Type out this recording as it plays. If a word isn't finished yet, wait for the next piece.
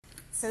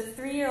So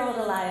 3-year-old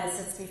Elias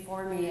sits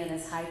before me in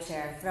his high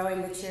chair,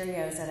 throwing the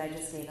Cheerios that I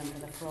just gave him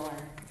to the floor.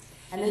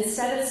 And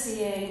instead of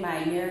seeing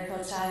my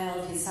miracle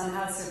child who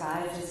somehow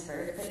survived his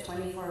birth at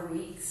 24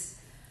 weeks,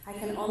 I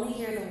can only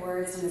hear the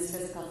words from his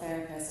physical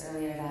therapist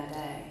earlier that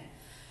day.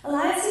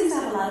 Elias seems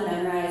to have a lot of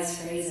memorized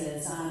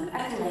phrases,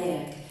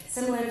 echolaic,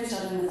 similar to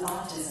children with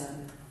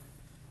autism.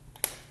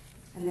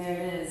 And there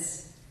it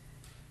is,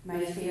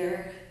 my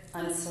fear,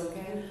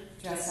 unspoken,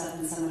 dressed up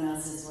in someone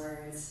else's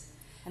words.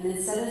 And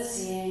instead of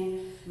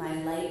seeing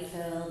my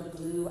light-filled,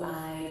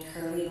 blue-eyed,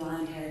 curly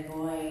blonde-haired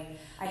boy,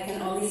 I can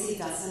only see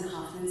Dustin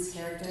Hoffman's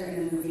character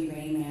in the movie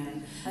Rain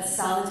Man, a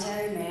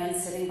solitary man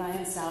sitting by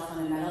himself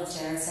on a metal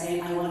chair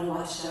saying, I want to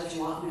watch Judge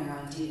Wapner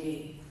on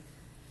TV.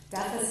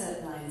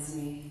 Deficit blinds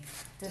me.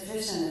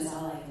 Deficient is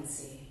all I can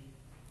see.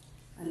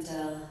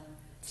 Until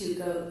 2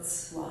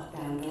 goats walk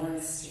down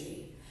Doris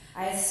Street.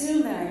 I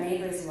assume they're our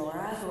neighbor's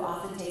Laura, who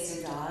often takes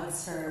her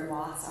dogs for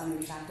walks on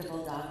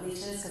retractable dog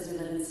leashes because we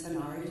live in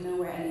Spinard, you know,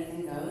 where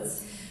anything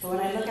goes. But when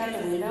I look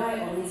out the window,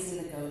 I only see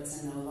the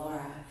goats and no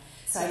Laura.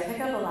 So I pick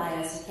up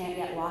Elias, who can't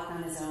yet walk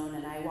on his own,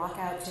 and I walk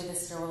out to the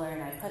stroller,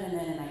 and I put him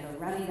in, and I go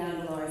running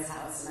down to Laura's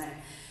house, and I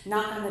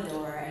knock on the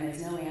door, and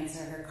there's no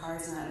answer. Her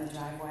car's not in the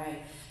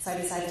driveway, so I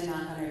decide to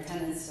knock on her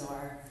tenant's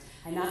door.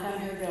 I knock on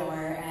her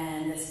door,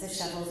 and this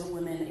disheveled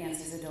woman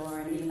answers the door,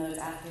 and even though it's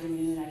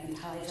afternoon, I can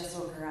tell I just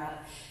woke her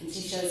up, and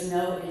she shows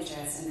no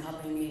interest in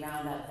helping me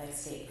round up the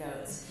escaped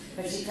goats.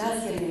 But she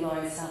does give me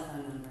Laura's cell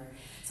phone number.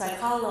 So I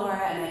call Laura,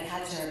 and I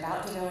catch her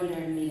about to go into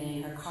a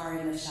meeting, her car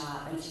in the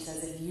shop, and she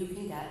says, if you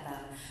can get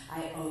them,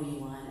 I owe you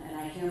one. And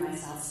I hear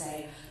myself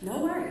say, no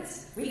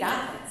worries, we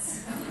got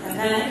this. And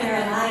then I hear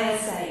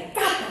Elias say,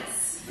 got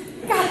this,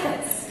 got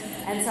this.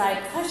 And so I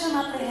push him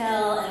up the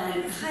hill, and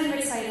I'm kind of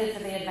excited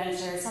for the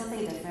adventure, something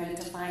different,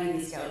 to find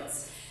these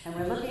goats. And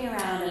we're looking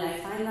around, and I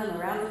find them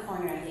around the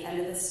corner at the end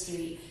of the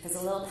street. There's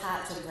a little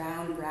patch of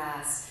brown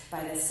grass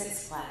by the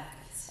Six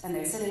Flags, and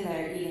they're sitting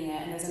there eating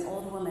it, and there's an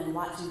old woman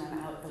watching them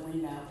out the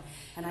window.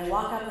 And I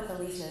walk up with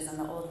the leashes, and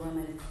the old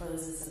woman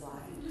closes the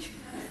blind.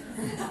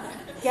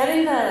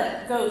 Getting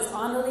the goats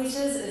on the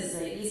leashes is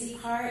the easy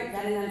part.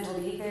 Getting them to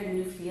leave their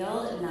new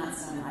field, not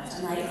so much.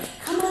 I'm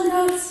like, come on,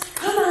 goats,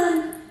 come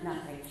on.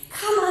 Nothing.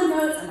 Come on,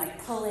 goats. I'm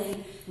like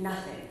pulling,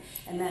 nothing.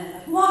 And then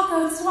like, walk,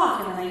 goats,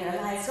 walk. And then I hear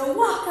Elias go,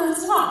 walk,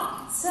 goats,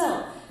 walk.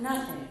 Still,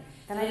 nothing.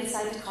 Then I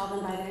decide to call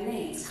them by their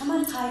names. Come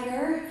on,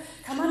 Tiger.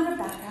 Come on,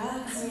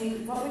 Rebecca. I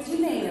mean, what would you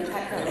name your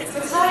pet goats?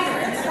 The Tiger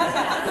and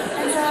Rebecca.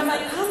 And so I'm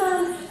like, come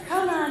on,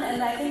 come on.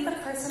 And I think the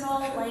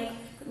personal,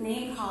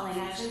 name calling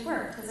actually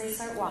worked because they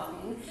start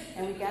walking,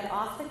 and we get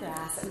off the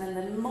grass, and then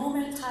the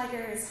moment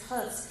Tiger's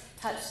hoofs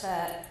touch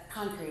the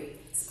concrete,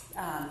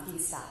 he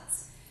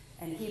stops.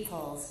 And he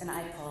pulls, and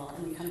I pull,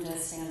 and we come to a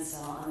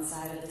standstill on the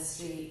side of the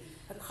street.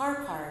 The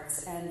car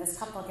parks, and this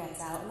couple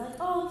gets out, and like,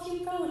 oh,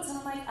 cute goats. And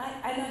I'm like,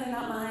 I know they're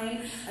not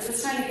mine. I'm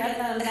just trying to get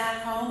them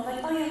back home.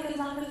 Like, oh yeah, good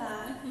luck with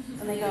that.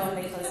 And they go and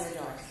they close their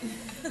door.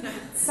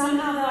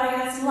 Somehow, though, I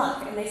got some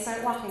luck, and they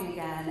start walking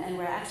again, and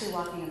we're actually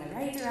walking in the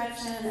right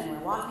direction, and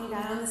we're walking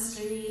down the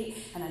street,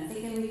 and I'm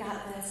thinking we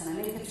got this, and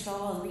I'm in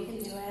control, and we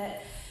can do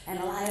it. And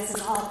Elias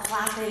is all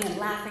clapping and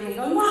laughing and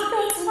going, walk,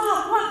 goats,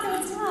 walk,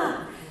 goats,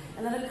 walk.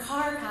 And then a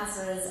car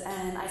passes,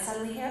 and I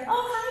suddenly hear,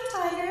 oh,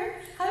 hi, Tiger.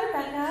 Hi,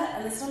 Rebecca.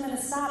 And this woman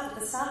has stopped at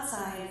the stop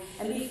sign.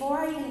 And before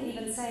I can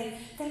even say,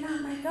 they're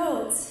not my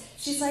goats,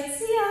 she's like,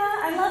 see ya.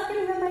 I love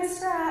giving them my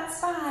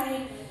scraps.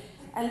 Bye.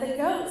 And the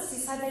goats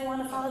decide they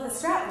want to follow the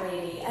scrap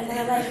lady. And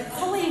they're like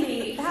pulling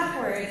me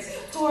backwards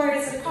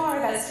towards the car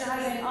that's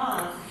driving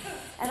off.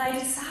 And I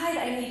decide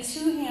I need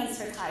 2 hands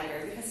for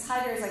Tiger, because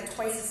Tiger is like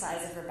twice the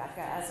size of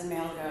Rebecca as a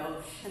male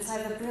goat. And so I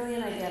have a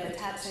brilliant idea of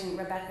attaching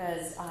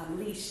Rebecca's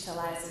leash to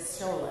Elias'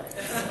 stroller.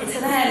 And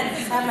so then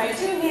I have my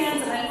 2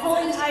 hands, and I'm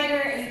pulling Tiger,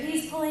 and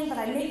he's pulling, but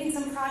I'm making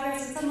some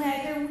progress, and suddenly I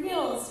hear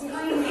wheels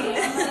behind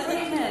me on the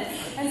pavement.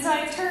 And so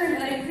I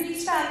turn, and I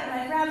reach back,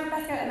 and I grab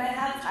Rebecca, and I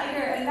have Tiger,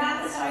 and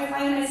that is how I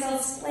find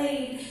myself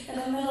splayed in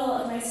the middle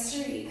of my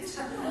street.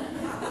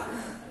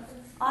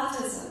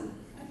 Autism.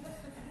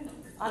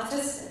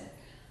 Autistic.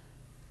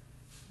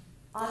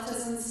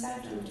 Autism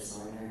spectrum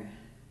disorder.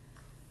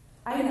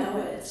 I know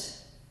it,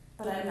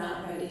 but I'm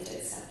not ready to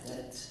accept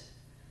it.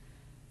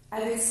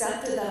 I've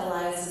accepted that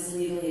Elias is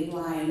legally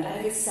blind.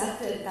 I've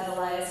accepted that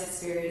Elias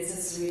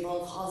experiences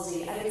cerebral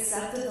palsy. I've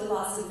accepted the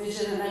loss of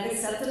vision, and I've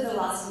accepted the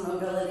loss of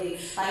mobility.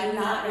 I'm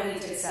not ready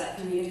to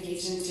accept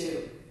communication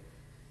too.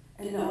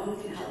 And no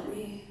one can help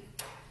me.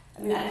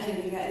 I mean, I can't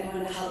even get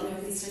anyone to help me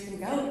with these freaking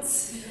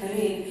goats. I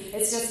mean,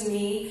 it's just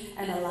me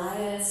and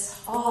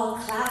Elias all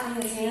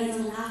clapping his hands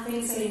and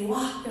laughing, saying,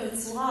 walk,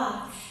 goats,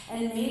 walk.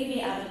 And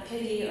maybe out of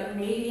pity or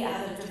maybe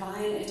out of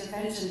divine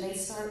intervention, they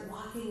start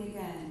walking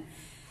again.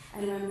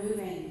 And we're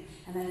moving,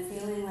 and I'm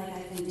feeling like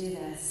I can do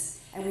this.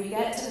 And we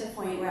get to the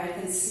point where I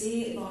can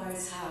see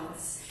Laura's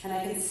house, and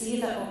I can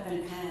see the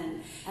open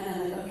pen. And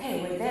I'm like,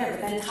 okay, we're there.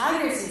 But then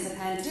Tiger sees the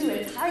pen too,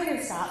 and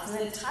Tiger stops, and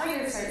then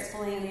Tiger starts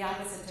pulling in the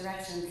opposite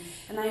direction.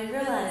 And I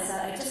realize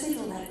that I just need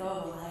to let go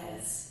of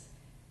Elias.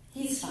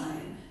 He's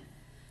fine.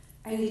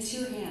 I need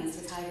 2 hands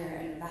for Tiger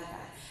and Rebecca.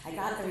 I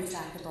got the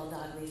retractable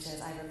dog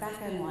leashes. I had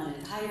Rebecca in one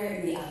and Tiger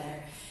in the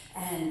other.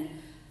 And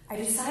I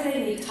decided I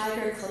need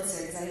Tiger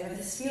closer because I have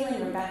this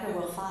feeling Rebecca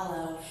will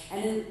follow.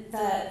 And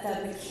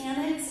the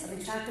mechanics of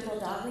retractable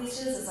dog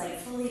leashes is like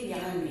fully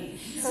beyond me.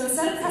 So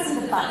instead of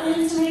pressing the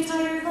button to make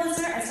Tiger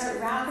closer, I start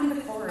wrapping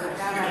the cord around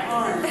my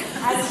arm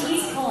as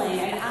he's pulling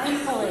and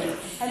I'm pulling.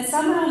 And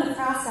somehow in the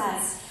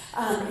process,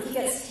 he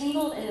gets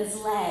tangled in his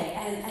leg,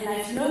 and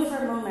I know for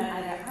a moment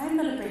either I'm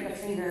going to break a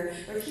finger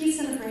or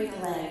he's going to break a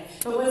leg.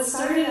 But what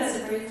started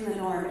as a break from the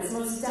norm is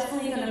most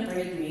definitely going to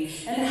break me.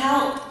 And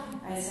help,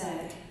 I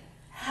said.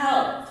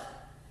 Help.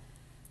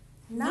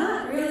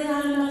 Not really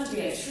loud enough to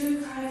be a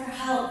true cry for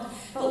help,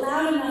 but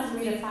loud enough for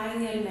me to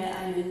finally admit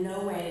I'm in no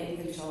way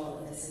in control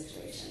of this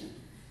situation.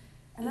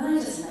 And then I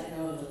just let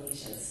go of the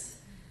leashes.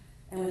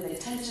 And with the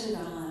tension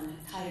gone,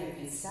 Tiger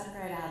can step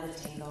right out of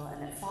the tangle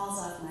and it falls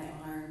off my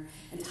arm.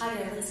 And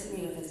Tiger looks at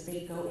me with his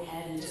big goat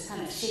head and just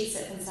kind of shakes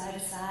it from side to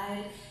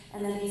side.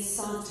 And then he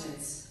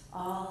saunters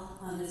all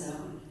on his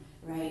own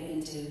right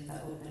into the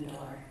open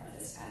door of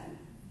his pen.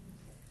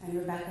 And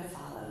Rebecca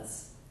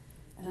follows.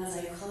 And as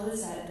I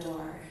close that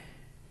door,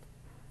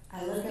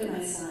 I look at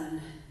my son,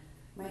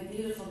 my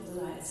beautiful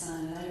blue-eyed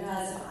son, and I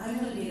realize if I'm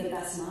going to be the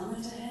best mama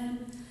to him,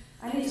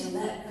 I need to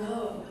let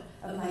go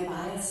of my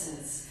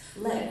biases,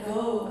 let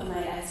go of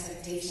my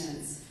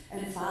expectations,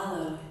 and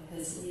follow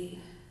his lead.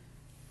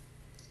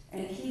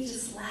 And he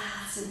just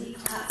laughs and he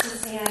claps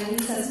his hand and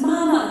he says,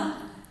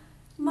 "Mama,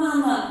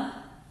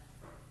 Mama,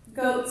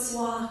 goats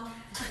walk."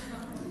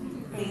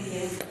 Thank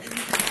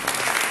you.